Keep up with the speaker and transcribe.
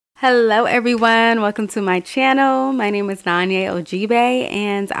Hello everyone, welcome to my channel. My name is Nanye Ojibe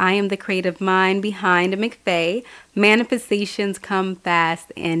and I am the creative mind behind M.C.F.A.E. Manifestations Come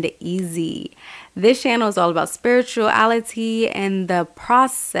Fast and Easy. This channel is all about spirituality and the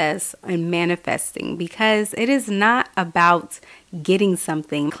process in manifesting, because it is not about getting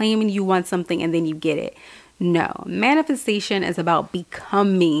something, claiming you want something and then you get it. No, manifestation is about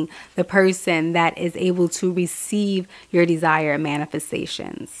becoming the person that is able to receive your desired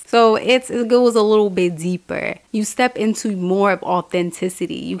manifestations. So it goes a little bit deeper. You step into more of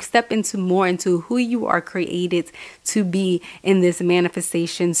authenticity. You step into who you are created to be in this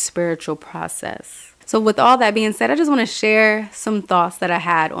manifestation spiritual process. So with all that being said, I just want to share some thoughts that I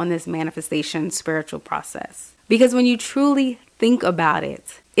had on this manifestation spiritual process. Because when you truly think about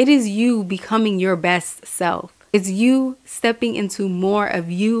it, it is you becoming your best self. It's you stepping into more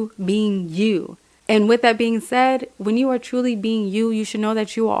of you being you. And with that being said, when you are truly being you, you should know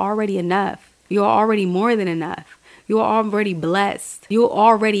that you are already enough. You are already more than enough. You are already blessed. You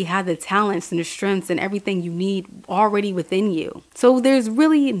already have the talents and the strengths and everything you need already within you. So there's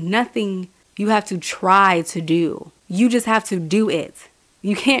really nothing you have to try to do. You just have to do it.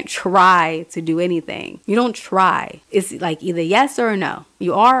 You can't try to do anything. You don't try. It's like either yes or no.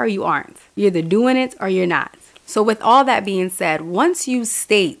 You are or you aren't. You're either doing it or you're not. So with all that being said, once you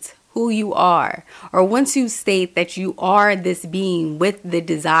state who you are, or once you state that you are this being with the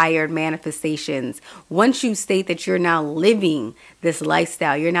desired manifestations, once you state that you're now living this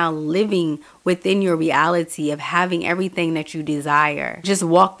lifestyle, you're now living within your reality of having everything that you desire, just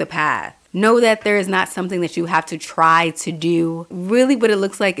walk the path. Know that there is not something that you have to try to do. Really what it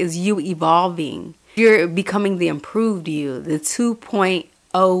looks like is you evolving. You're becoming the improved you, the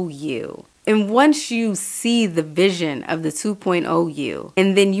 2.0 you. And once you see the vision of the 2.0 you,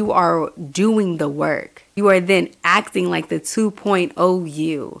 and then you are doing the work, you are then acting like the 2.0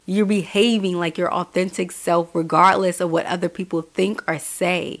 you. You're behaving like your authentic self regardless of what other people think or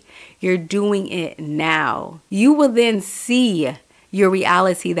say. You're doing it now. You will then see your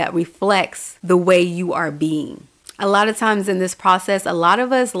reality that reflects the way you are being. A lot of times in this process, a lot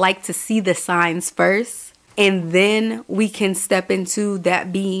of us like to see the signs first, and then we can step into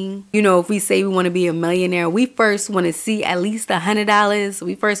that being. You know, if we say we want to be a millionaire, we first want to see at least $100.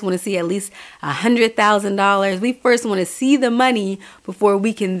 We first want to see at least $100,000. We first want to see the money before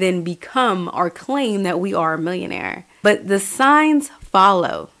we can then become or claim that we are a millionaire. But the signs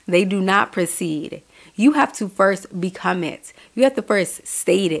follow. They do not precede. You have to first become it. You have to first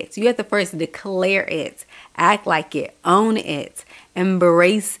state it. You have to first declare it, act like it, own it,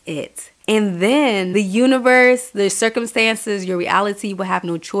 embrace it. And then the universe, the circumstances, your reality will have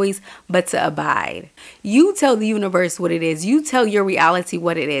no choice but to abide. You tell the universe what it is. You tell your reality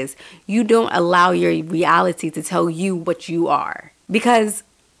what it is. You don't allow your reality to tell you what you are. Because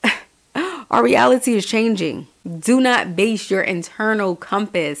our reality is changing. Do not base your internal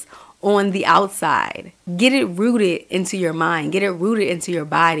compass on the outside. Get it rooted into your mind. Get it rooted into your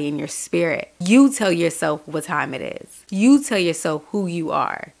body and your spirit. You tell yourself what time it is. You tell yourself who you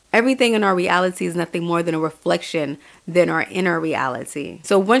are. Everything in our reality is nothing more than a reflection than our inner reality.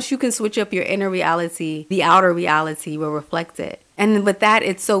 So once you can switch up your inner reality, the outer reality will reflect it. And with that,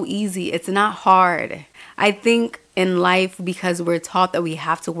 it's so easy. It's not hard. I think in life, because we're taught that we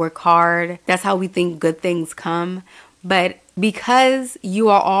have to work hard, that's how we think good things come. But because you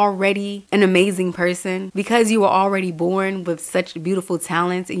are already an amazing person, because you are already born with such beautiful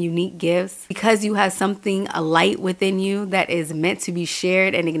talents and unique gifts, because you have something, a light within you that is meant to be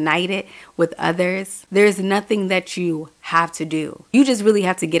shared and ignited with others, there's nothing that you have to do. You just really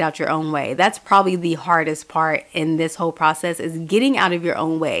have to get out your own way. That's probably the hardest part in this whole process, is getting out of your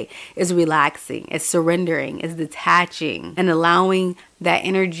own way, is relaxing, is surrendering, is detaching, and allowing that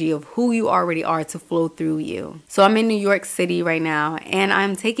energy of who you already are to flow through you. So I'm in New York City right now, and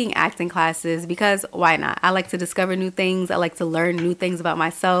I'm taking acting classes because why not? I like to discover new things. I like to learn new things about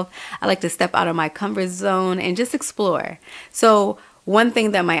myself. I like to step out of my comfort zone and just explore. So one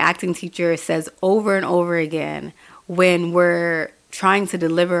thing that my acting teacher says over and over again when we're trying to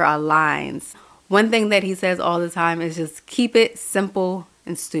deliver our lines, one thing that he says all the time is just keep it simple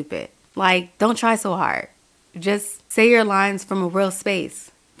and stupid. Like, don't try so hard. Just say your lines from a real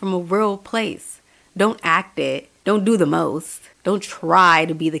space, from a real place. Don't act it. Don't do the most. Don't try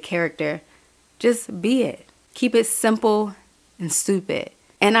to be the character. Just be it. Keep it simple and stupid.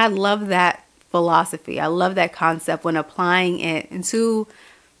 And I love that philosophy. I love that concept when applying it into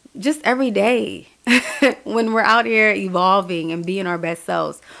just every day. When we're out here evolving and being our best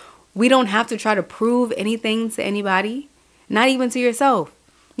selves, we don't have to try to prove anything to anybody, not even to yourself.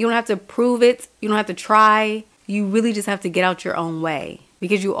 You don't have to prove it. You don't have to try. You really just have to get out your own way.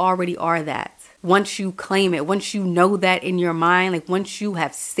 because you already are that. Once you claim it, once you know that in your mind, like once you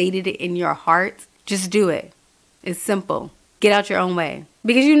have stated it in your heart, just do it. It's simple. Get out your own way.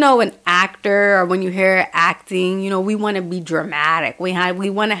 Because you know, an actor, or when you hear acting, you know, we want to be dramatic. We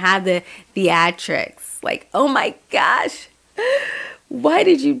want to have the theatrics. Like, oh my gosh, why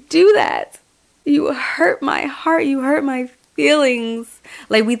did you do that? You hurt my heart. You hurt my feelings.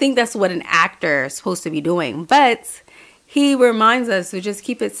 Like, we think that's what an actor is supposed to be doing. But he reminds us to just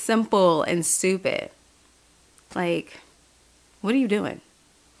keep it simple and stupid. Like, what are you doing?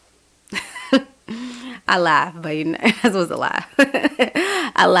 I laugh, but you know, I'm supposed to laugh.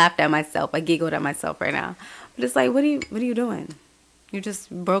 I laughed at myself. I giggled at myself right now. But it's like, what are you doing? You just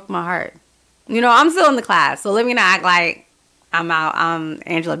broke my heart. You know, I'm still in the class, so let me not act like I'm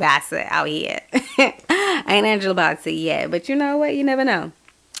Angela Bassett out here. I ain't Angela Bassett yet, but you know what? You never know.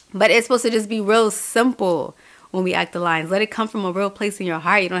 But it's supposed to just be real simple when we act the lines. Let it come from a real place in your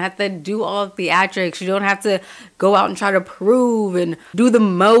heart. You don't have to do all the theatrics. You don't have to go out and try to prove and do the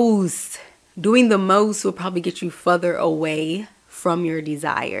most. Doing the most will probably get you further away from your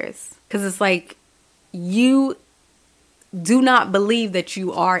desires. Because it's like, you do not believe that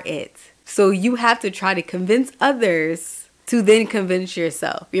you are it. So you have to try to convince others to then convince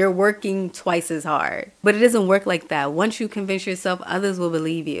yourself. You're working twice as hard. But it doesn't work like that. Once you convince yourself, others will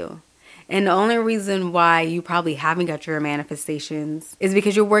believe you. And the only reason why you probably haven't got your manifestations is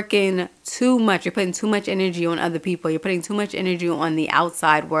because you're working too much. You're putting too much energy on other people. You're putting too much energy on the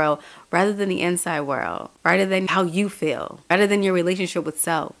outside world rather than the inside world, rather than how you feel, rather than your relationship with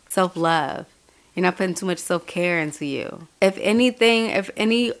self, self-love. You're not putting too much self-care into you. If anything, if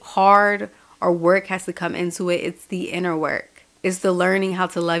any hard or work has to come into it, it's the inner work. It's the learning how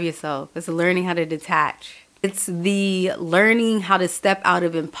to love yourself. It's the learning how to detach. It's the learning how to step out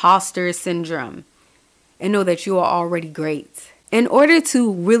of imposter syndrome and know that you are already great. In order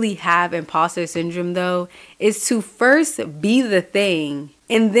to really have imposter syndrome, though, is to first be the thing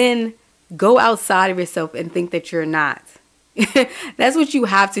and then go outside of yourself and think that you're not. That's what you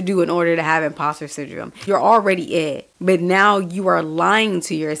have to do in order to have imposter syndrome. You're already it, but now you are lying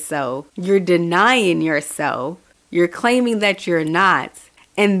to yourself. You're denying yourself. You're claiming that you're not.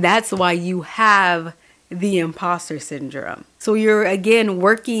 And that's why you have the imposter syndrome. So you're again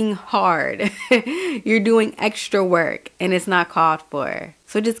working hard. You're doing extra work and it's not called for.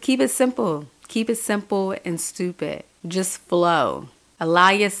 So just keep it simple. Keep it simple and stupid. Just flow. Allow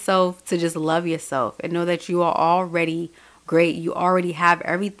yourself to just love yourself and know that you are already great. You already have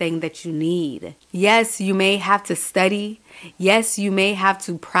everything that you need. Yes, you may have to study. Yes, you may have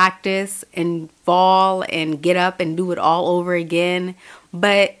to practice and fall and get up and do it all over again.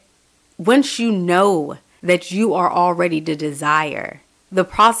 But once you know that you are already the desire, the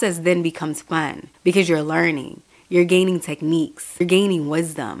process then becomes fun because you're learning, you're gaining techniques, you're gaining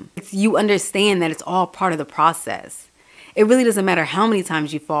wisdom. You understand that it's all part of the process. It really doesn't matter how many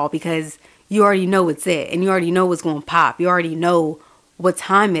times you fall because you already know it's it and you already know what's going to pop. You already know what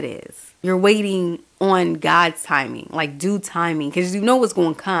time it is. You're waiting on God's timing, like due timing, because you know what's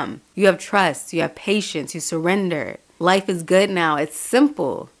going to come. You have trust, you have patience, you surrender. Life is good now. It's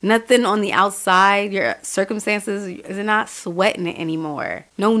simple. Nothing on the outside, your circumstances, is not sweating it anymore.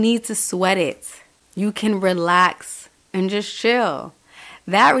 No need to sweat it. You can relax and just chill.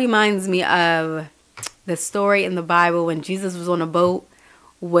 That reminds me of the story in the Bible when Jesus was on a boat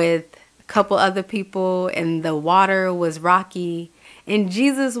with a couple other people and the water was rocky. And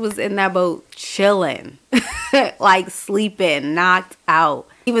Jesus was in that boat chilling, like sleeping, knocked out,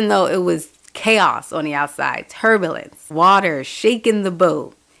 even though it was chaos on the outside, turbulence, water shaking the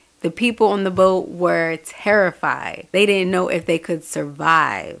boat. The people on the boat were terrified. They didn't know if they could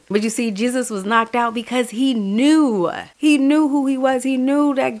survive. But you see, Jesus was knocked out because he knew. He knew who he was. He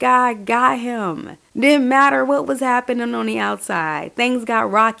knew that God got him. Didn't matter what was happening on the outside. Things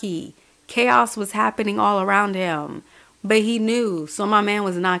got rocky. Chaos was happening all around him. But he knew. So my man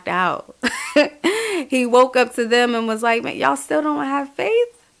was knocked out. He woke up to them and was like, man, y'all still don't have faith?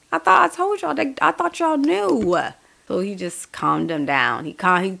 I thought I told y'all that. I thought y'all knew. So he just calmed them down. He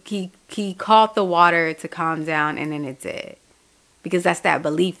caught the water to calm down, and then it did. Because that's that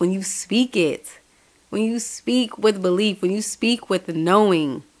belief. When you speak it, when you speak with belief, when you speak with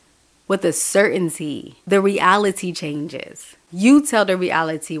knowing, with a certainty, the reality changes. You tell the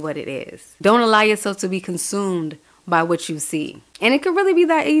reality what it is. Don't allow yourself to be consumed by what you see. And it could really be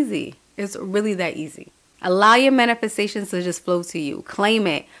that easy. It's really that easy. Allow your manifestations to just flow to you. Claim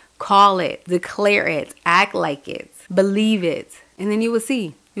it, call it, declare it, act like it, believe it, and then you will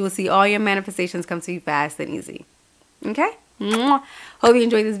see. You will see all your manifestations come to you fast and easy. Okay? Hope you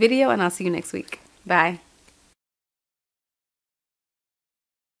enjoyed this video, and I'll see you next week. Bye.